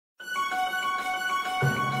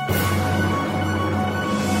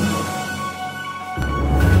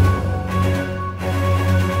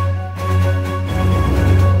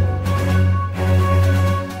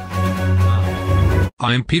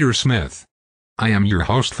I'm Peter Smith. I am your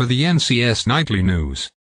host for the NCS Nightly News.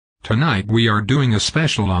 Tonight we are doing a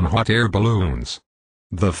special on hot air balloons.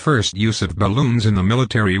 The first use of balloons in the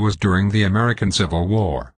military was during the American Civil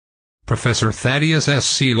War. Professor Thaddeus S.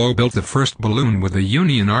 C. Lowe built the first balloon with the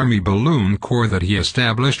Union Army Balloon Corps that he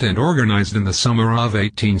established and organized in the summer of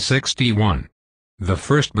 1861. The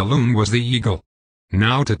first balloon was the Eagle.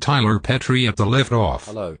 Now to Tyler Petrie at the liftoff.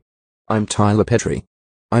 Hello. I'm Tyler Petrie.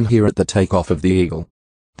 I'm here at the takeoff of the Eagle.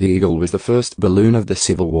 The Eagle was the first balloon of the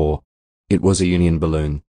Civil War. It was a Union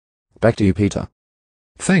balloon. Back to you, Peter.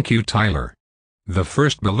 Thank you, Tyler. The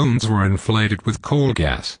first balloons were inflated with coal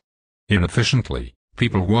gas. Inefficiently,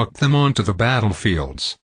 people walked them onto the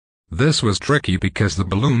battlefields. This was tricky because the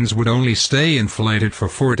balloons would only stay inflated for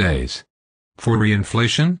 4 days. For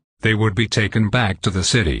reinflation, they would be taken back to the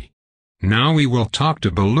city. Now we will talk to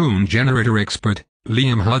balloon generator expert,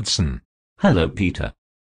 Liam Hudson. Hello, Peter.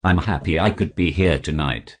 I'm happy I could be here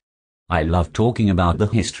tonight. I love talking about the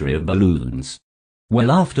history of balloons. Well,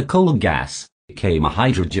 after coal gas, came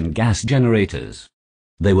hydrogen gas generators.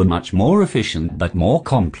 They were much more efficient but more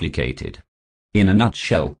complicated. In a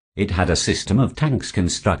nutshell, it had a system of tanks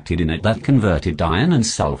constructed in it that converted iron and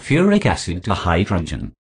sulfuric acid to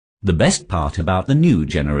hydrogen. The best part about the new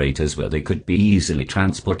generators were they could be easily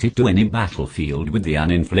transported to any battlefield with the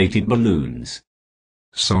uninflated balloons.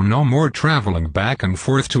 So no more traveling back and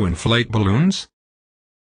forth to inflate balloons?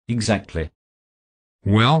 Exactly.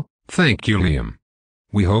 Well, thank you, Liam.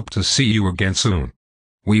 We hope to see you again soon.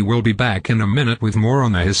 We will be back in a minute with more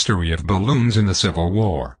on the history of balloons in the Civil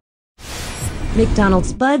War.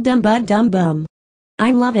 McDonald's Bud Dum Bum.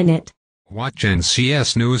 I'm loving it. Watch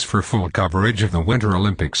NCS News for full coverage of the Winter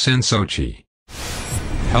Olympics in Sochi.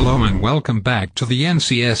 Hello and welcome back to the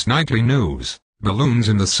NCS Nightly News, Balloons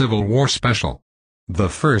in the Civil War Special. The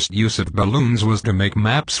first use of balloons was to make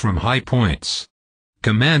maps from high points.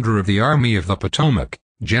 Commander of the Army of the Potomac,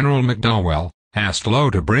 General McDowell, asked Lowe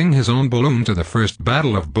to bring his own balloon to the First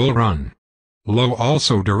Battle of Bull Run. Lowe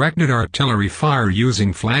also directed artillery fire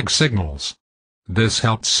using flag signals. This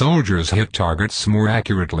helped soldiers hit targets more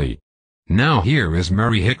accurately. Now here is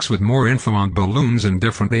Mary Hicks with more info on balloons in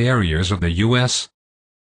different areas of the U.S.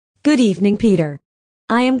 Good evening, Peter.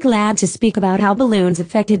 I am glad to speak about how balloons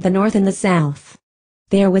affected the North and the South.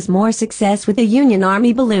 There was more success with the Union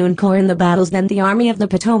Army Balloon Corps in the battles than the Army of the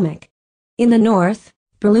Potomac. In the North,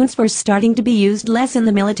 balloons were starting to be used less in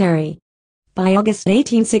the military. By August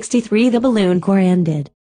 1863 the Balloon Corps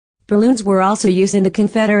ended. Balloons were also used in the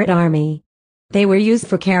Confederate Army. They were used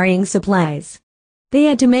for carrying supplies. They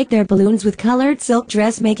had to make their balloons with colored silk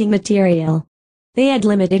dressmaking material. They had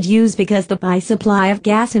limited use because the supply of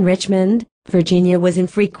gas in Richmond, Virginia was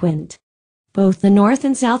infrequent. Both the North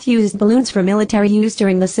and South used balloons for military use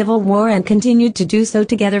during the Civil War and continued to do so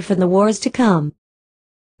together for the wars to come.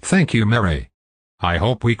 Thank you, Mary. I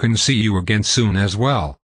hope we can see you again soon as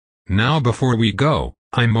well. Now before we go,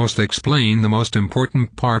 I must explain the most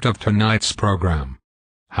important part of tonight's program.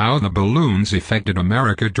 How the balloons affected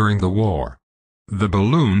America during the war. The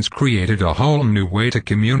balloons created a whole new way to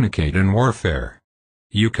communicate in warfare.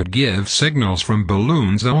 You could give signals from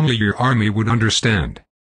balloons only your army would understand.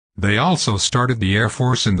 They also started the Air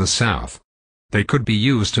Force in the South. They could be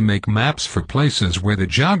used to make maps for places where the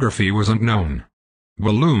geography was unknown.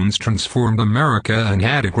 Balloons transformed America and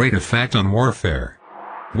had a great effect on warfare.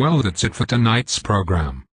 Well, that's it for tonight's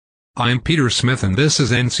program. I'm Peter Smith and this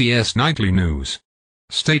is NCS Nightly News.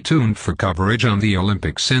 Stay tuned for coverage on the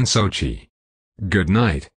Olympics in Sochi. Good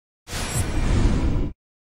night.